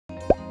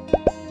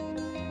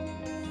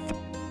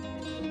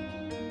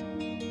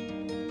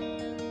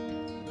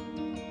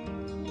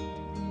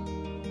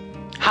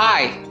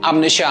Hi,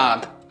 I'm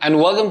Nishad and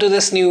welcome to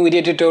this new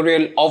video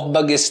tutorial of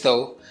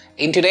Bagisto.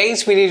 In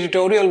today's video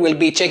tutorial, we'll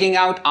be checking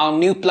out our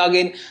new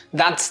plugin,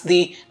 that's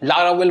the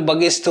Laravel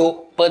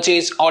Bagisto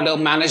Purchase Order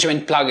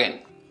Management plugin.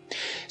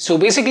 So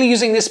basically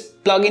using this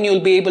plugin,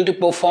 you'll be able to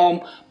perform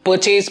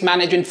purchase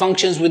management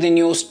functions within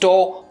your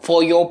store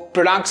for your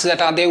products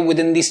that are there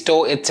within the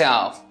store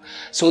itself.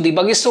 So the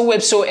Bagisto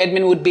web store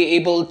admin would be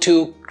able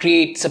to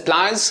create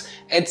supplies,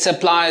 add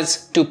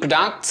supplies to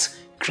products,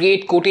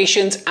 create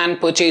quotations and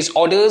purchase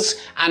orders,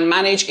 and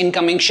manage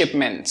incoming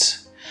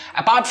shipments.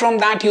 Apart from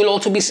that, you'll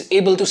also be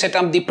able to set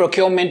up the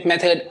procurement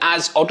method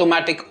as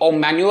automatic or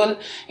manual.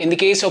 In the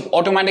case of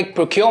automatic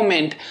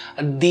procurement,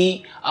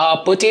 the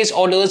purchase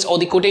orders or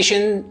the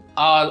quotation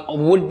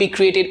would be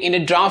created in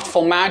a draft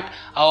format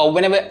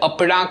whenever a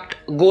product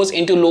goes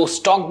into low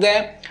stock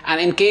there. And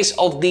in case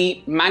of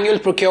the manual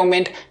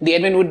procurement, the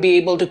admin would be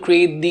able to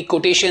create the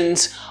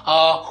quotations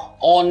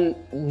on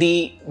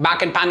the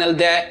backend panel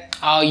there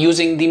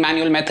using the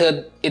manual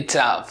method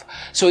itself.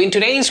 So in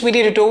today's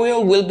video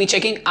tutorial, we'll be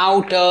checking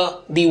out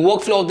the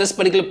workflow of this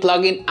particular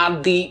plugin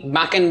at the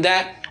backend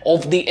there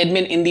of the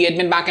admin in the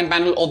admin backend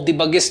panel of the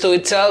Bagisto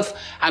itself,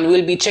 and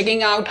we'll be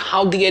checking out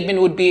how the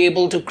admin would be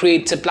able to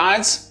create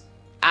suppliers,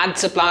 add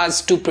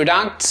suppliers to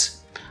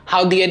products,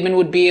 how the admin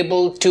would be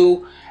able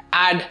to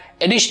add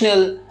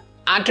additional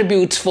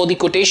attributes for the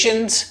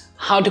quotations,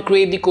 how to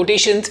create the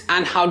quotations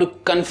and how to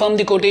confirm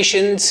the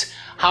quotations,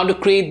 how to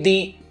create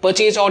the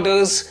purchase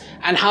orders,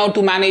 and how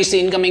to manage the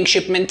incoming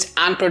shipments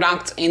and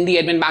products in the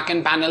admin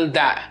backend panel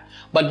there.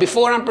 But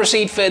before I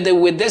proceed further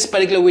with this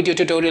particular video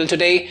tutorial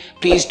today,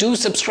 please do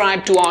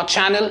subscribe to our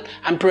channel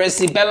and press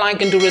the bell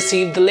icon to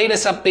receive the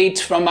latest updates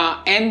from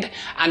our end.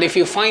 And if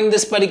you find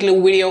this particular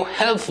video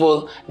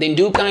helpful, then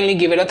do kindly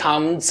give it a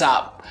thumbs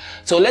up.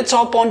 So let's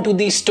hop on to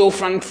the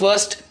storefront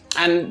first,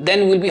 and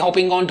then we'll be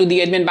hopping on to the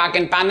admin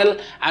backend panel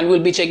and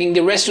we'll be checking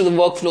the rest of the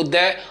workflow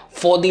there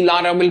for the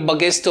Laravel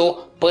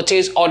Bagisto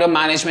Purchase Order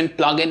Management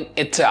plugin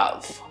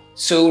itself.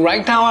 So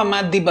right now I'm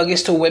at the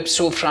Bagisto web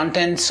store front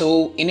end.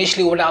 So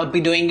initially what I'll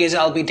be doing is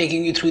I'll be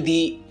taking you through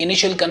the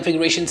initial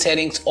configuration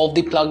settings of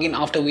the plugin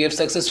after we have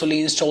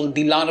successfully installed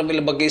the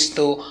Laravel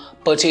Bagisto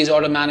Purchase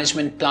Order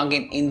Management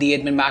plugin in the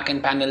admin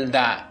backend panel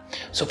there.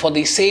 So for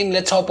the same,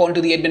 let's hop on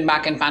to the admin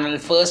backend panel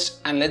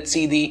first and let's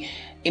see the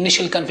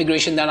initial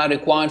configuration that are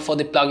required for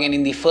the plugin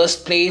in the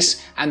first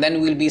place, and then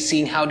we'll be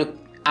seeing how to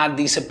add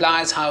the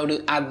supplies, how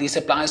to add the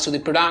supplies to the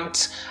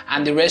products,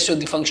 and the rest of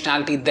the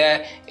functionality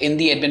there in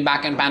the admin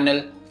backend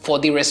panel for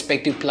the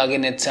respective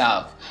plugin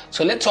itself.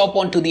 So let's hop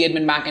on to the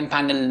admin backend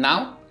panel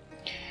now.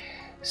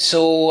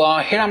 So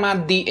here I'm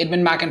at the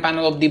admin backend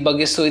panel of the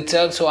Bagisto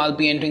itself. So I'll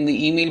be entering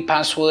the email,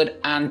 password,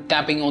 and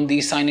tapping on the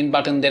sign in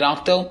button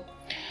thereafter.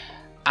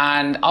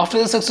 And after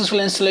the successful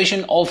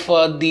installation of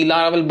the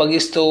Laravel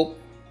Bagisto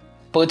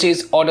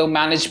Purchase Order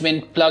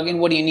Management plugin,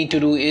 what you need to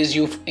do is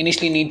you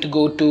initially need to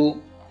go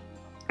to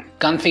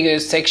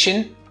Configure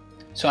section.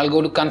 So I'll go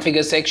to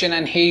Configure section,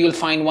 and here you'll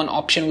find one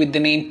option with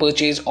the name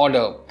Purchase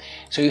Order.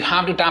 So you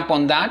have to tap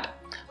on that.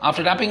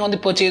 After tapping on the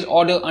Purchase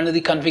Order under the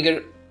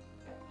Configure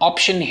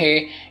option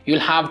here, you'll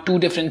have two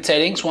different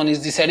settings. One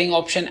is the setting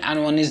option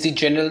and one is the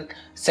general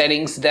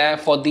settings there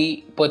for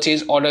the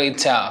purchase order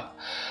itself.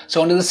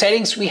 So under the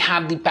settings, we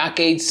have the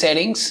package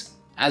settings.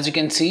 As you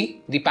can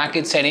see, the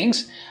package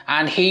settings,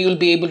 and here you'll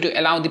be able to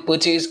allow the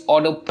purchase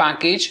order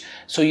package.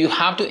 So you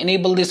have to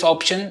enable this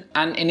option,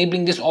 and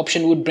enabling this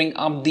option would bring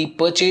up the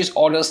purchase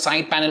order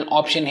side panel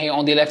option here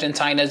on the left hand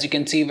side, as you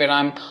can see where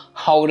I'm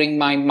hovering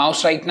my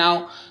mouse right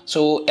now.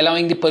 So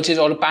allowing the purchase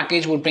order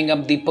package would bring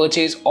up the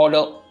purchase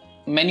order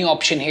menu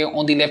option here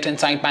on the left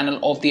hand side panel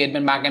of the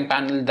admin backend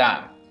panel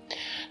there.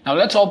 Now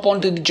let's hop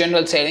on to the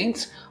general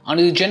settings.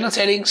 Under the general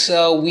settings,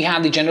 we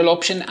have the general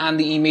option and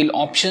the email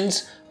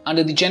options.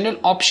 Under the general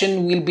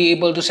option, we'll be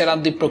able to set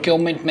up the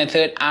procurement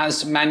method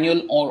as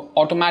manual or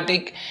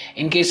automatic.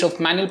 In case of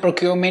manual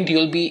procurement,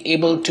 you'll be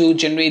able to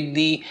generate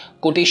the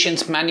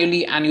quotations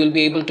manually, and you'll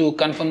be able to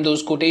confirm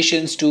those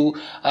quotations to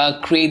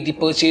create the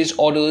purchase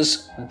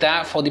orders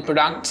there for the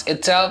products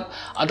itself.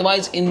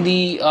 Otherwise, in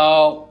the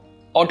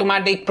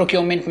automatic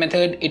procurement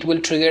method, it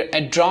will trigger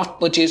a draft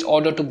purchase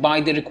order to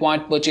buy the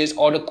required purchase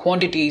order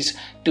quantities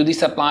to the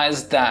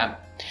suppliers there.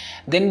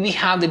 Then we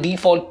have the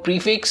default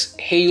prefix.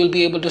 Here you'll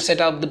be able to set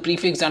up the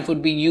prefix that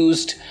would be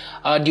used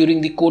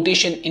during the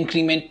quotation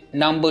increment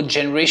number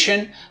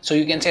generation. So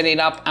you can set it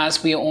up as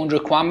per your own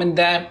requirement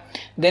there.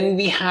 Then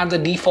we have the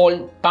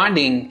default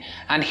padding,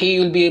 and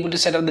here you'll be able to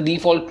set up the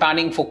default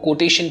padding for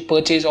quotation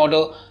purchase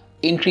order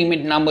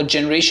increment number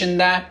generation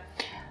there.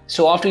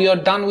 So after you're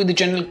done with the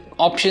general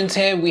options,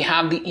 here we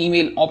have the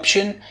email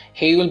option.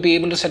 Here you will be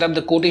able to set up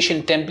the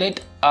quotation template.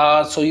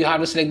 So you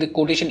have to select the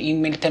quotation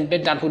email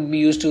template that would be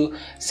used to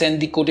send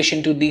the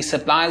quotation to the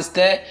suppliers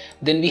there.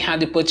 Then we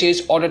have the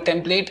purchase order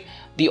template.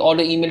 The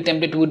order email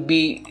template would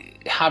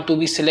have to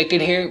be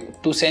selected here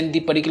to send the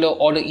particular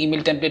order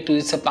email template to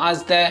the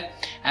suppliers there.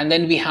 And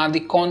then we have the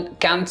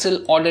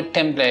cancel order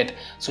template.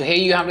 So here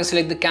you have to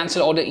select the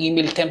cancel order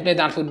email template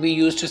that would be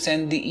used to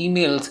send the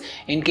emails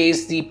in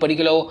case the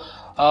particular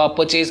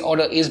purchase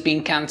order is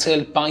being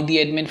cancelled by the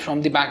admin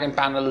from the backend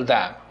panel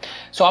there.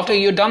 So after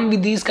you're done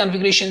with these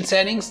configuration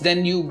settings,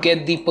 then you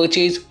get the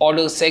purchase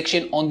order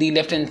section on the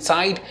left hand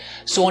side.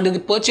 So under the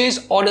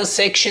purchase order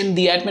section,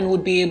 the admin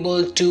would be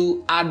able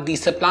to add the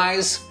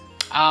suppliers,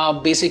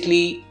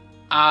 basically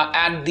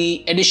add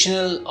the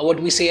additional what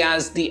we say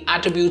as the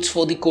attributes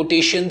for the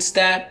quotations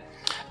there.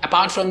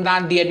 Apart from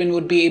that, the admin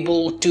would be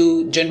able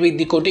to generate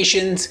the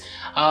quotations,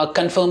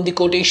 confirm the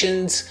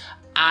quotations,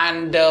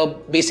 and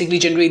basically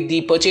generate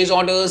the purchase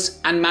orders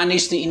and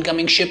manage the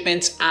incoming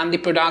shipments and the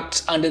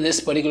products under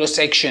this particular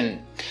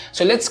section.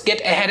 So let's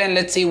get ahead and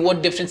let's see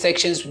what different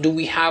sections do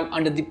we have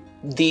under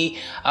the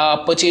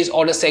purchase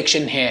order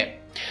section here.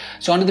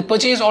 So under the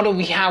purchase order,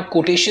 we have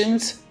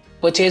quotations,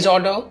 purchase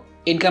order,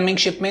 incoming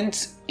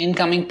shipments,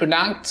 incoming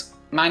products,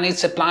 manage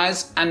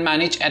suppliers, and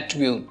manage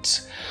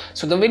attributes.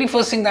 So the very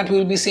first thing that we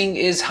will be seeing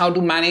is how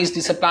to manage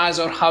the suppliers,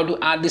 or how to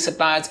add the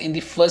suppliers in the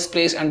first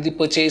place under the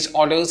purchase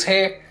orders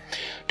here.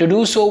 To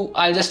do so,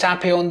 I'll just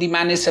tap here on the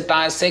manage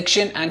suppliers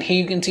section, and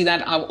here you can see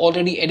that I've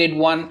already added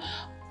one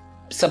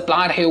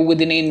supplier here with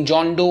the name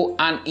John Doe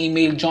and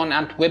email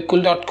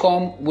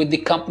john@webcool.com with the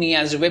company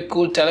as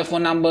Webcool,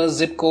 telephone number,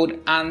 zip code,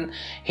 and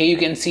here you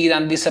can see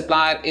that the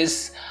supplier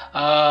is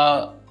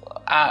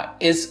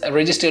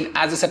registered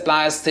as a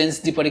supplier since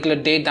the particular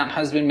date that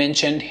has been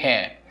mentioned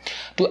here.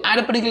 To add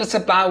a particular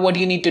supplier, what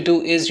you need to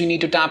do is you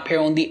need to tap here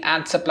on the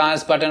add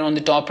suppliers button on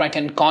the top right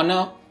hand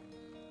corner,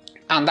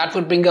 and that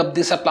would bring up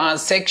the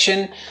suppliers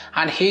section,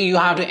 and here you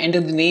have to enter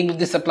the name of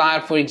the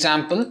supplier, for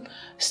example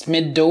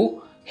Smith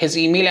Doe, his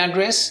email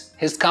address,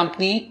 his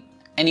company,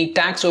 any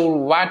tax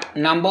or VAT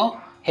number,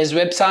 his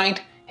website,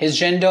 his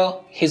gender,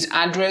 his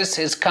address,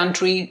 his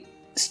country,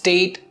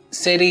 state,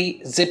 city,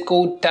 zip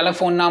code,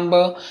 telephone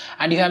number,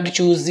 and you have to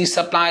choose the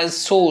supplier's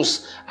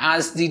source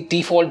as the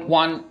default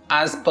one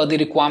as per the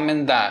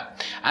requirement there.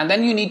 And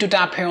then you need to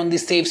tap here on the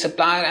save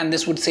supplier, and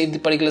this would save the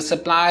particular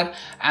supplier,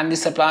 and the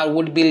supplier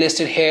would be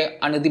listed here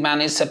under the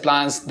manage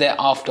suppliers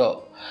thereafter.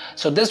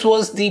 So this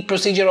was the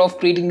procedure of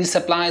creating the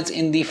suppliers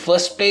in the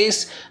first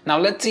place. Now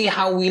let's see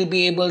how we'll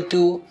be able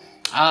to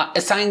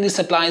assign the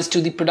suppliers to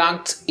the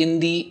products in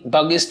the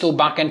Bagisto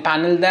backend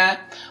panel there.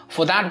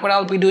 For that, what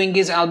I'll be doing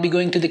is I'll be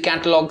going to the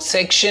catalog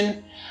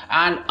section,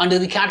 and under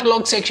the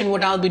catalog section,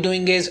 what I'll be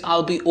doing is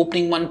I'll be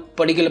opening one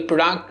particular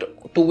product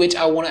to which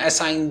I want to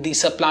assign the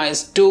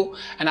suppliers to,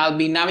 and I'll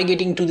be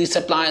navigating to the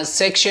suppliers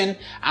section,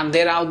 and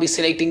there I'll be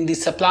selecting the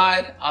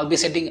supplier. I'll be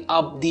setting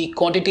up the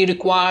quantity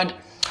required,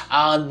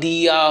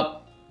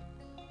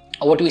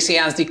 what we say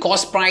as the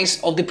cost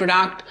price of the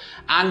product,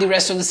 and the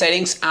rest of the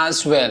settings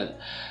as well.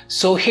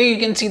 So here you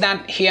can see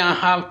that here I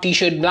have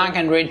t-shirt black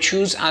and red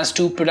shoes as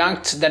two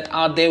products that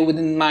are there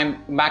within my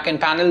backend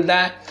panel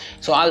there.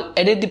 So I'll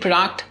edit the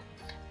product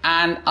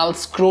and I'll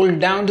scroll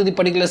down to the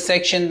particular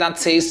section that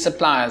says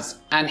suppliers,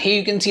 and here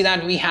you can see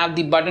that we have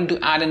the button to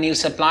add a new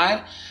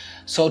supplier.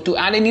 So to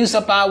add a new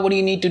supplier, what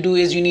you need to do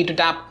is you need to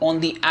tap on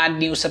the add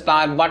new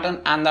supplier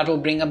button, and that will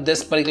bring up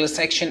this particular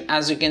section.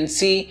 As you can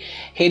see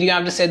here, you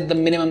have to set the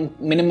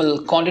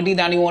minimal quantity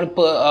that you want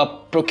to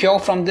procure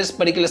from this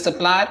particular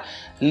supplier,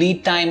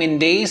 lead time in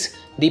days,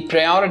 the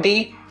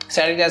priority,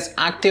 set it as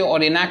active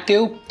or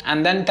inactive,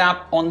 and then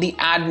tap on the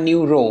add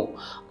new row.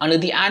 Under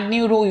the add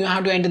new row, you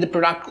have to enter the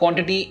product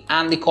quantity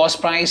and the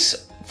cost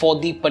price for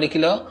the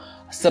particular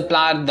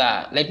supplier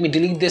there. Let me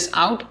delete this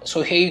out.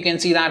 So here you can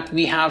see that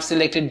we have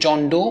selected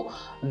John Doe,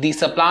 the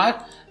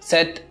supplier,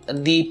 set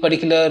the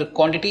particular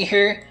quantity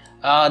here,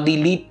 the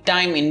lead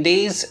time in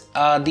days,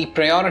 the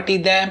priority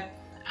there,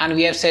 and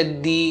we have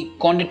set the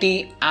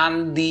quantity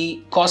and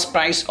the cost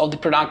price of the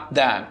product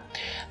there.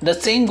 The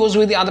same goes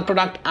with the other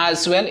product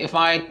as well. If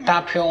I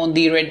tap here on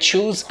the red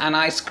shoes and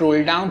I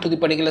scroll down to the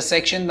particular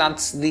section,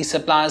 that's the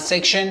supplier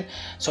section.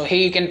 So here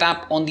you can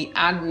tap on the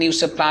add new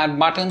supplier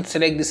button,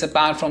 select the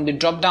supplier from the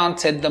drop down,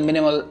 set the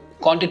minimal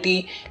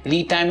quantity,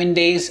 lead time in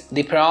days,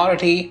 the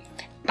priority,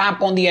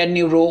 tap on the add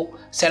new row,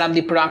 set up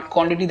the product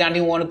quantity that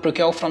you want to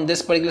procure from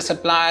this particular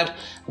supplier,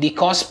 the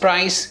cost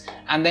price,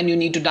 and then you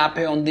need to tap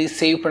here on the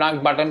save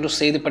product button to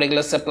save the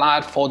particular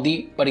supplier for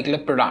the particular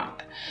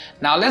product.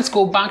 Now let's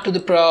go back to the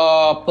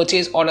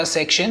purchase order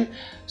section.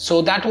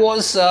 So that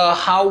was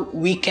how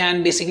we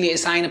can basically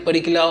assign a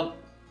particular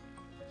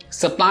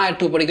supplier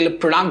to a particular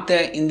product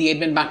there in the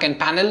admin backend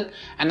panel.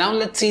 And now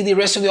let's see the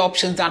rest of the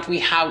options that we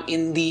have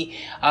in the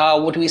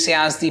what we say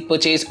as the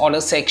purchase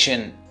order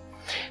section.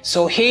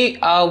 So here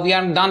we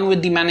are done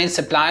with the manage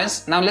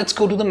suppliers. Now let's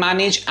go to the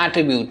manage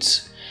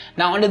attributes.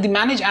 Now under the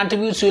manage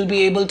attributes, you'll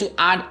be able to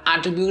add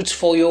attributes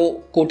for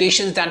your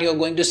quotations that you're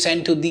going to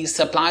send to the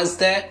suppliers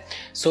there.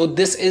 So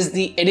this is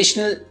the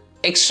additional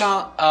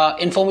extra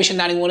information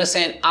that you want to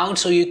send out,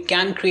 so you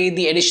can create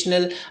the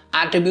additional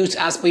attributes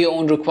as per your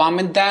own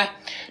requirement there.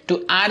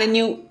 To add a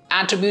new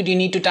attribute, you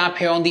need to tap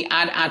here on the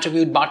add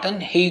attribute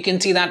button. Here you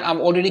can see that I've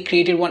already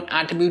created one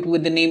attribute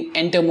with the name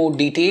enter more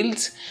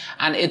details,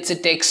 and it's a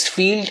text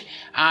field,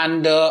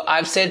 and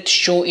I've set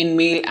show in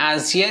mail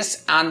as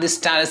yes, and the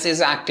status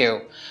is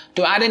active.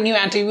 To add a new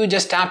attribute,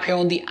 just tap here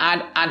on the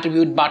add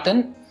attribute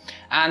button,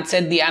 and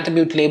set the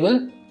attribute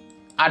label,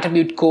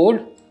 attribute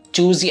code,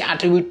 choose the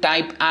attribute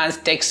type as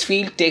text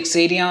field, text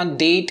area,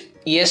 date,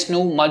 yes,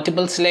 no,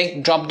 multiple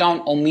select, drop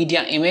down or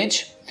media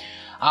image.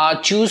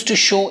 Choose to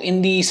show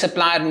in the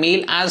supplier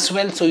mail as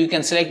well, so you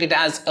can select it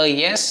as a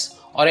yes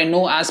or a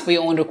no as per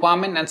your own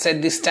requirement, and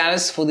set the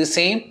status for the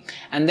same,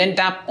 and then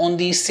tap on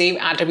the save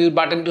attribute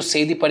button to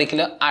save the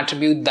particular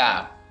attribute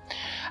there.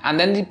 And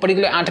then the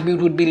particular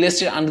attribute would be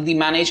listed under the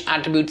manage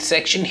attributes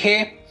section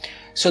here.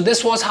 So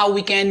this was how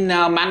we can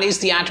manage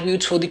the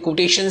attributes for the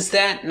quotations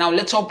there. Now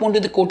let's hop on to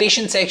the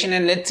quotation section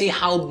and let's see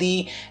how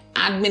the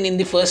admin in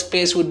the first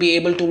place would be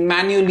able to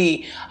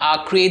manually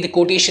create the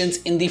quotations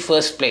in the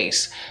first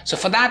place. So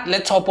for that,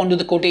 let's hop on to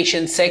the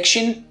quotation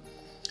section.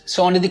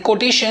 So under the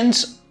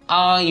quotations,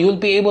 you'll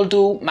be able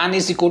to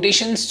manage the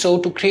quotations. So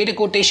to create a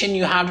quotation,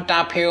 you have to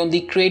tap here on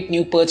the create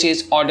new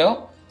purchase order.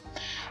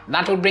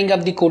 That will bring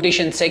up the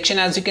quotation section.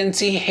 As you can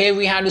see here,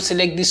 we have to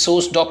select the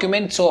source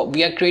document. So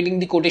we are creating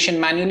the quotation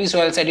manually, so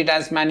I'll set it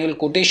as manual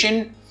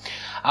quotation.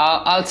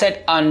 I'll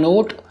set a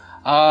note,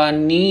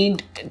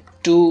 need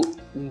to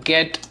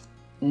get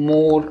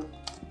more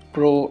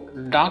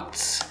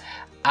products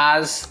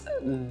as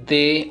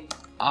they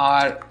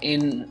are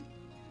in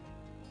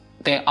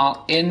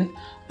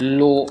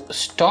low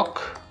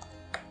stock.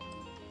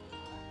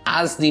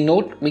 As the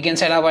note, we can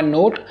set our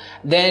note.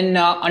 Then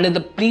under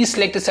the please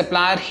select a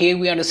supplier, here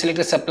we have to select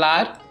a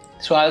supplier.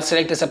 So I'll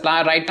select a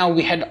supplier. Right now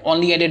we had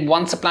only added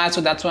one supplier,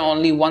 so that's why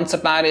only one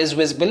supplier is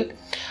visible.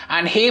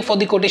 And here for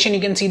the quotation, you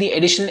can see the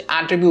additional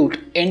attribute,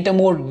 enter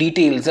more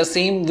details. The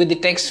same with the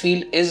text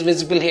field is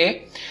visible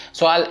here.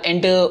 So I'll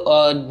enter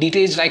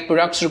details like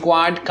products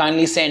required,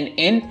 kindly send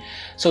in.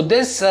 So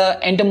this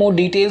enter more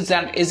details,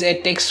 that is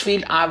a text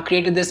field. I've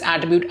created this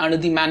attribute under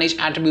the manage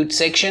attribute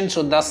section.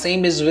 So the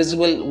same is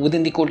visible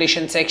within the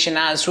quotation section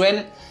as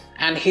well.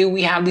 And here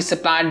we have the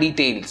supplier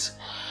details.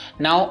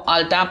 Now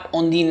I'll tap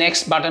on the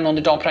next button on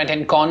the top right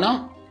hand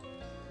corner.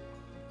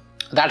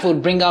 That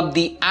would bring up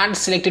the add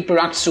selected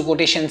products to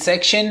quotation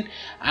section,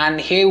 and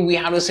here we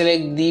have to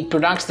select the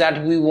products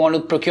that we want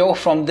to procure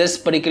from this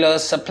particular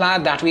supplier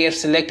that we have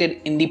selected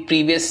in the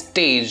previous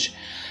stage.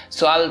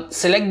 So I'll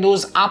select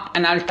those up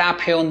and I'll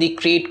tap here on the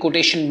create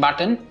quotation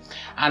button,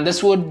 and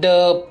this would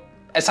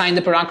assign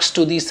the products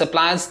to the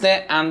suppliers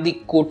there, and the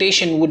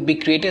quotation would be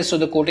created. So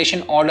the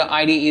quotation order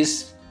ID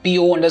is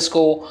PO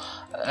underscore,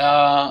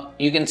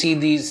 you can see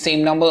the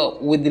same number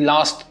with the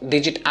last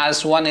digit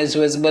as 1 is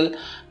visible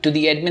to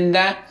the admin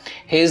there.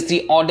 Here's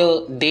the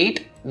order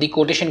date, the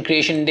quotation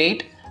creation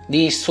date,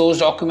 the source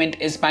document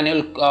is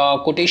manual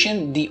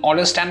quotation, the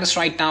order status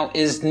right now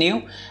is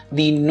new,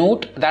 the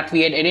note that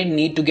we had added,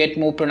 need to get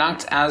more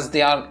products as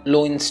they are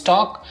low in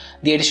stock,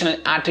 the additional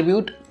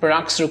attribute,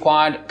 products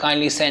required,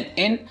 kindly send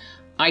in,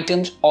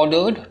 items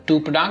ordered, 2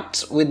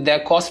 products with their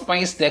cost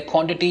price, their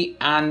quantity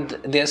and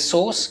their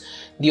source,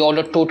 the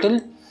order total.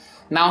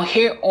 Now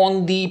here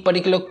on the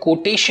particular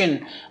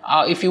quotation,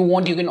 if you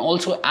want, you can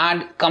also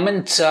add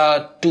comments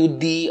to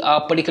the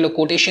particular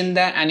quotation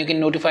there, and you can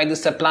notify the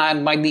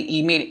supplier by the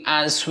email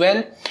as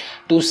well.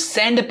 To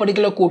send a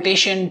particular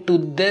quotation to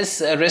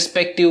this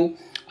respective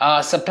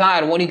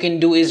supplier, what you can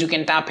do is you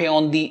can tap here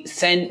on the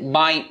send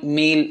by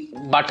mail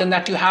button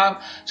that you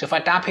have. So if I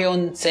tap here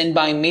on send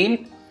by mail,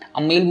 a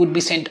mail would be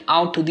sent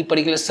out to the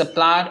particular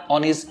supplier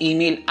on his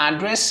email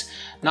address.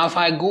 Now if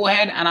I go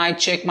ahead and I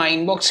check my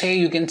inbox here,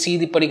 you can see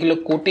the particular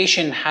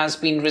quotation has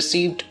been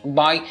received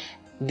by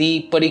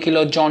the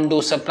particular John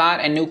Doe supplier,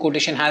 and new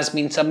quotation has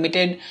been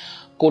submitted.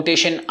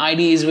 Quotation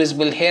ID is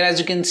visible here. As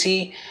you can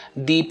see,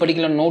 the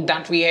particular note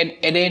that we had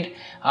added,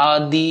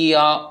 the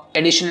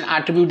additional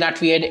attribute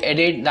that we had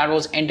added, that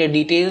was enter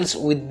details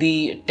with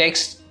the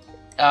text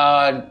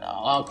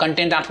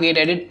content that we had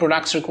added,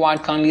 products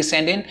required, kindly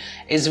send in,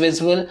 is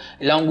visible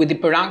along with the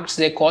products,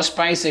 their cost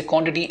price, their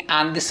quantity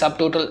and the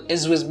subtotal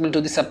is visible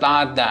to the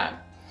supplier there.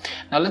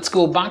 Now let's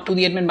go back to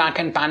the admin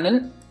backend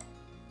panel.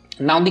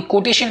 Now the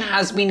quotation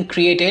has been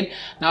created.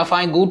 Now if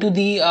I go to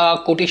the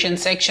quotation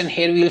section,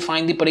 here we will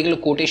find the particular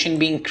quotation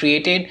being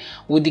created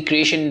with the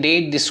creation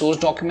date, the source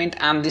document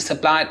and the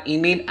supplier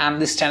email, and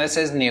the status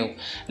as new.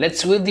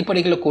 Let's view the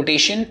particular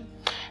quotation.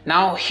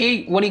 Now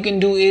here what you can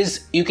do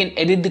is you can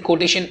edit the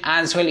quotation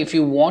as well. If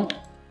you want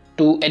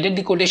to edit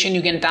the quotation,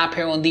 you can tap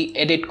here on the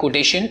edit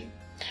quotation,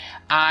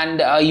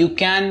 and you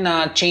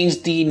can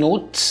change the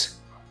notes.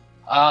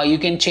 You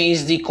can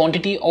change the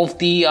quantity of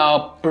the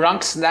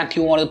products that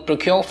you want to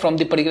procure from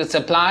the particular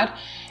supplier.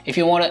 If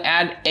you want to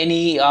add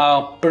any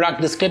product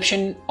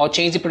description or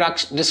change the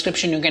product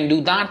description, you can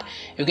do that.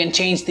 You can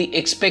change the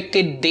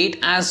expected date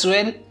as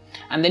well,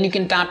 and then you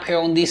can tap here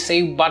on the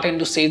save button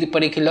to save the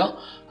particular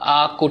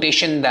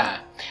quotation there.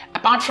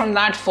 Apart from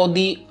that, for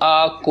the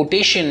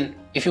quotation,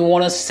 if you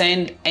want to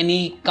send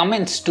any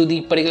comments to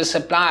the particular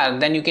supplier,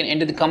 then you can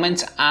enter the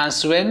comments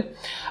as well.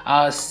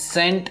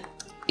 Sent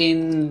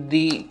in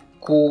the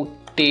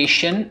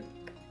quotation,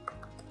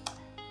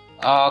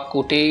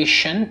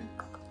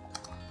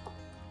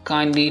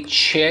 kindly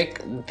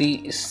check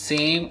the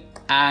same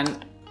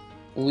and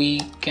we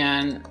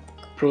can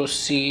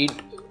proceed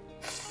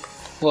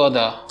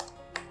further.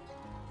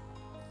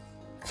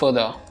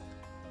 further.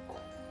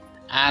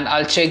 And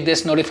I'll check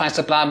this notify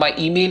supplier by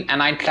email,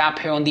 and I tap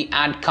here on the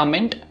add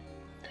comment.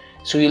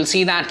 So you'll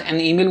see that an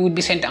email would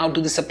be sent out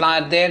to the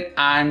supplier there,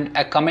 and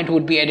a comment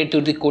would be added to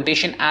the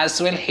quotation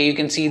as well. Here you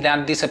can see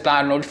that the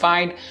supplier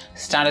notified,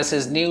 status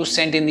is new,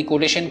 sent in the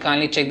quotation,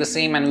 kindly check the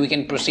same, and we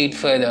can proceed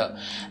further.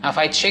 Now if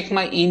I check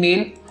my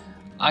email,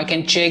 I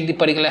can check the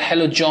particular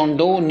hello John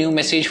Doe, new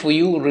message for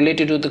you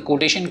related to the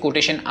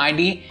quotation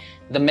ID,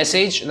 the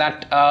message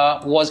that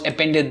was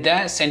appended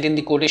there, sent in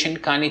the quotation,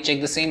 kindly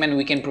check the same, and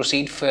we can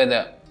proceed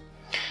further.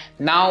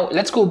 Now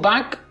let's go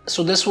back.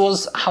 So this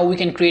was how we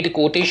can create a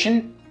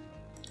quotation,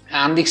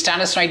 and the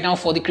status right now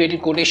for the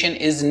created quotation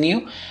is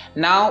new.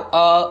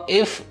 Now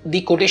if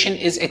the quotation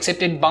is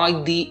accepted by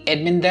the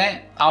admin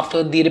there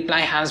after the reply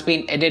has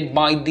been added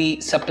by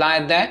the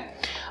supplier there,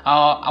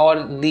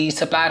 or the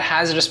supplier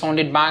has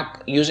responded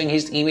back using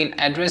his email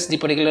address, the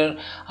particular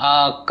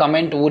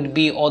comment would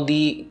be, or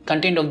the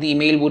content of the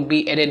email would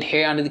be added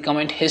here under the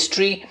comment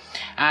history.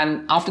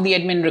 And after the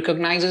admin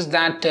recognizes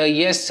that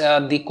yes,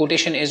 the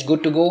quotation is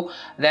good to go,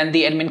 then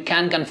the admin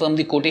can confirm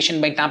the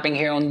quotation by tapping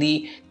here on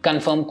the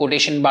confirm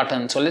quotation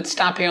button. So let's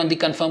tap here on the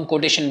confirm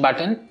quotation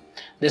button.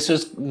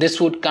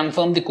 This would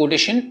confirm the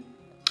quotation,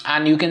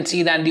 and you can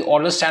see that the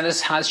order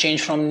status has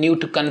changed from new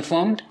to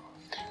confirmed.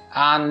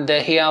 And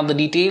here are the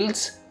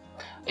details.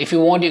 If you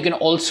want, you can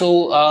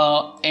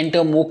also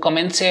enter more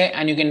comments here,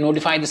 and you can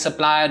notify the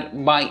supplier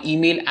by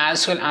email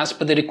as well as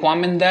per the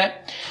requirement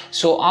there.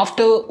 So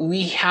after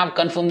we have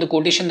confirmed the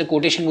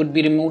quotation would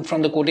be removed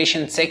from the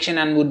quotation section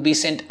and would be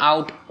sent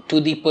out to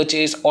the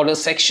purchase order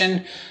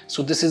section.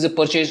 So this is a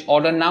purchase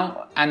order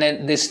now, and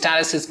then the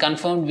status is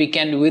confirmed. We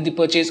can view the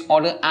purchase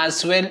order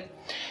as well.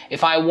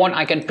 If I want,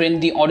 I can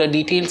print the order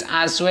details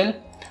as well.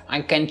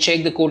 I can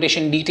check the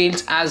quotation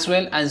details as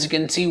well, as you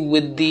can see,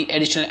 with the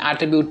additional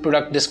attribute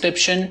product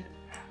description,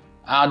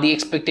 the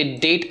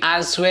expected date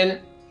as well.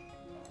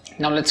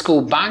 Now let's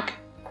go back.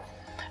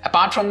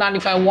 Apart from that,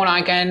 if I want,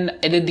 I can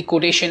edit the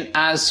quotation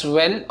as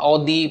well,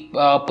 or the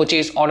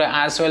purchase order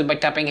as well, by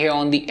tapping here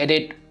on the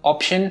edit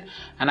option,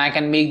 and I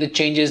can make the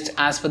changes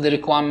as per the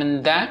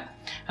requirement there,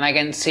 and I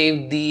can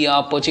save the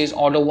purchase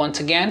order once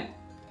again.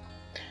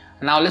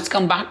 Now let's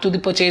come back to the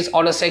purchase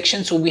order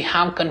section. So we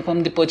have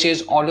confirmed the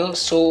purchase order.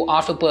 So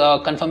after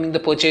confirming the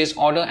purchase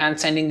order and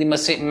sending the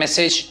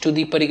message to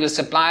the particular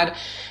supplier,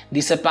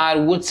 the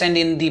supplier would send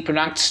in the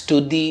products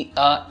to the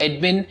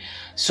admin.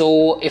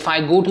 So if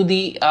I go to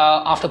the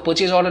after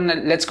purchase order,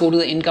 let's go to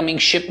the incoming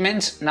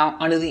shipments. Now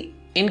under the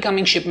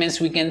incoming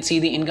shipments, we can see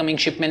the incoming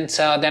shipments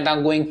that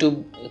are going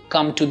to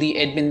come to the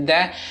admin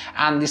there,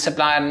 and the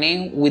supplier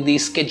name with the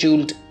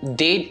scheduled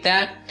date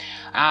there.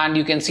 And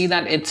you can see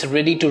that it's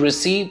ready to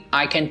receive.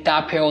 I can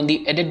tap here on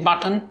the edit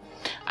button,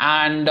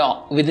 and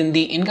within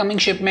the incoming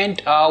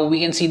shipment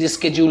we can see the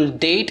scheduled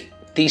date,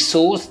 the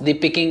source, the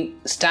picking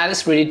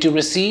status, ready to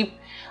receive.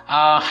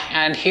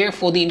 And here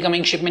for the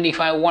incoming shipment, if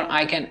I want,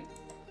 I can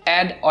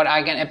add or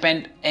I can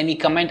append any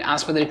comment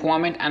as per the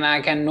requirement, and I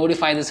can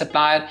notify the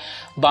supplier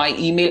by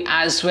email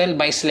as well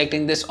by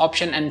selecting this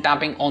option and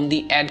tapping on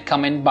the add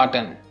comment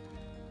button.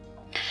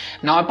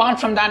 Now apart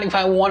from that, if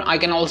I want, I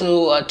can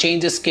also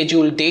change the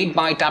scheduled date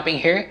by tapping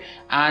here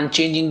and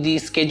changing the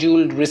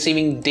scheduled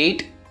receiving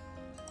date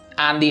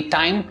and the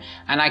time,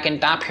 and I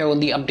can tap here on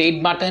the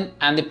update button,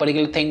 and the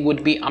particular thing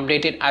would be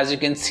updated, as you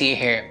can see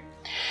here.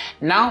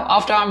 Now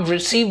after I've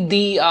received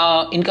the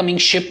incoming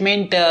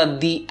shipment,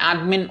 the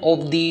admin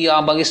of the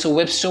Bagisto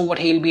web store, what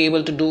he'll be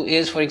able to do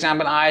is, for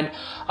example, I'd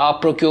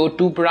procured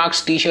 2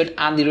 products, t-shirt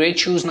and the red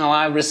shoes. Now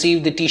I've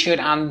received the t-shirt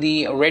and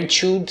the red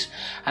shoes,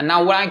 and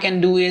now what I can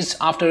do is,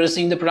 after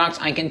receiving the products,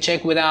 I can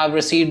check whether I've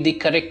received the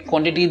correct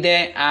quantity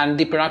there and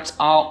the products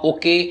are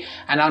okay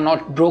and are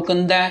not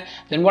broken there.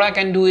 Then what I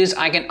can do is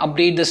I can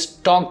update the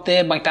stock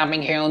there by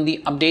tapping here on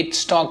the update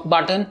stock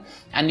button,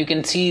 and you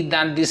can see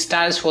that the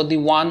status for the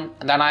one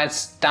that I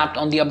tapped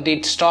on the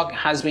update stock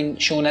has been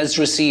shown as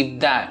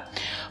received there.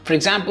 For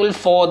example,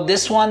 for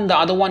this one, the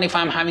other one, if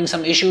I'm having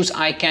some issues,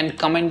 I can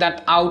comment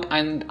that out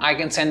and I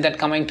can send that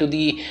comment to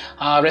the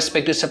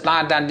respective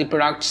supplier that the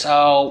products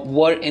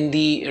were in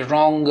the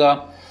wrong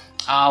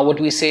what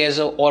we say as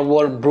or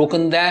were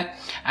broken there,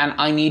 and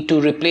I need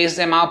to replace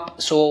them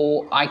up.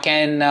 So I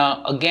can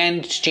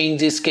again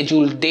change the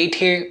scheduled date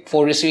here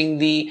for receiving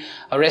the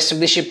rest of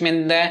the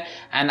shipment there,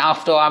 and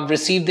after I've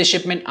received the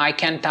shipment, I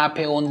can tap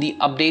here on the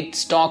update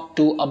stock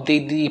to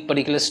update the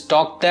particular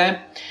stock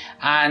there,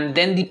 and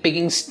then the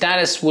picking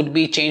status would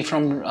be changed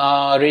from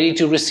ready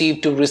to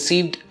receive to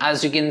received,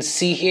 as you can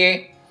see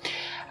here.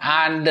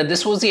 And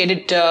this was the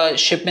edit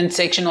shipment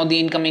section or the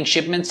incoming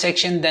shipment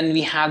section. Then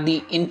we have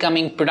the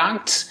incoming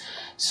products.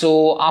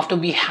 So after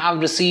we have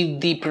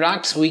received the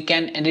products, we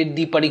can edit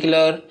the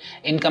particular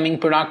incoming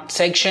product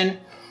section,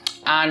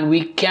 and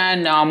we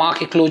can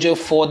mark a closure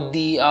for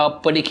the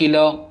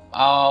particular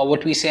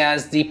what we say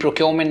as the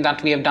procurement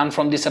that we have done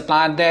from the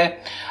supplier there.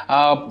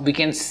 We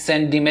can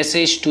send the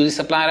message to the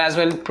supplier as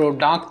well: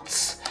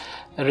 products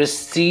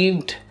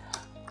received,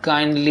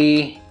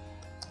 kindly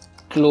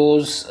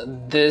close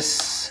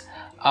this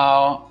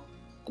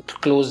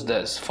close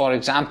this. For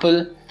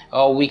example,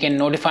 we can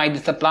notify the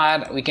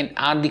supplier, we can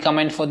add the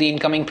comment for the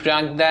incoming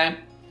product there,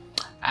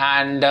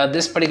 and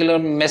this particular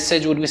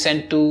message would be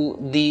sent to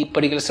the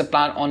particular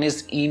supplier on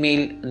his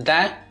email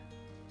there.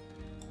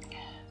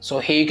 So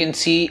here you can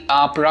see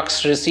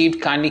products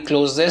received, kindly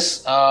close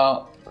this,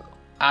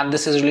 and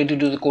this is related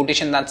to the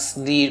quotation. That's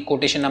the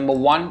quotation number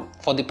 1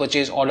 for the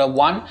purchase order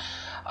 1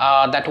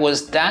 that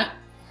was there.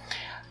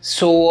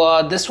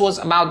 So this was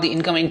about the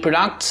incoming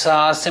products.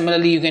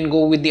 Similarly, you can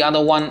go with the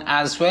other one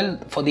as well.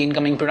 For the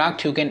incoming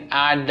product, you can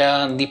add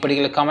the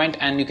particular comment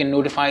and you can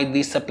notify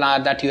the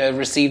supplier that you have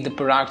received the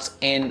products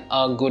in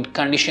a good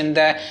condition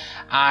there,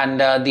 and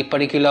the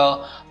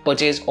particular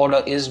purchase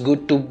order is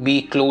good to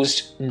be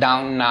closed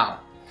down now.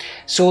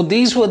 So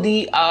these were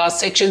the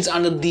sections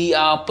under the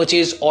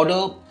purchase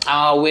order,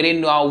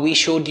 wherein we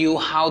showed you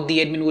how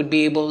the admin would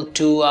be able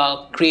to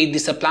create the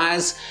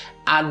suppliers,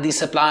 add the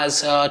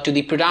suppliers to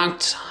the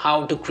products,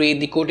 how to create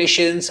the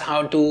quotations,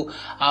 how to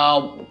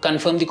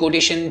confirm the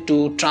quotation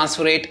to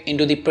transfer it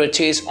into the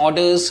purchase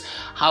orders,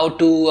 how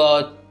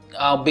to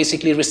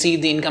basically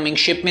receive the incoming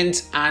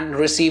shipments and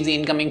receive the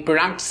incoming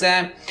products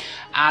there,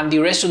 and the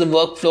rest of the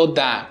workflow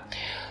there.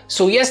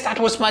 So yes, that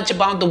was much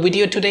about the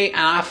video today,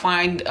 and I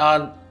find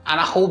and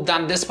I hope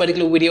that this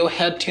particular video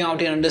helped you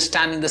out in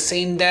understanding the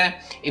same there.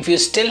 If you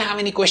still have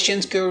any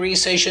questions,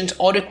 queries, suggestions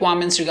or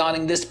requirements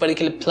regarding this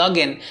particular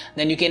plugin,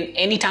 then you can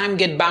anytime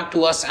get back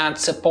to us at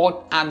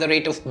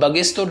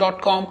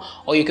support@bagisto.com,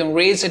 or you can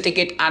raise a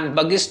ticket at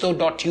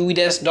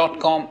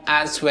bagisto.uedesk.com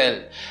as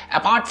well.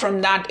 Apart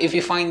from that, if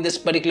you find this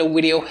particular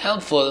video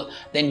helpful,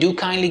 then do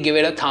kindly give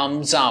it a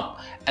thumbs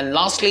up. And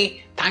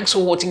lastly, thanks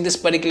for watching this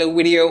particular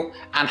video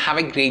and have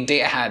a great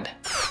day ahead.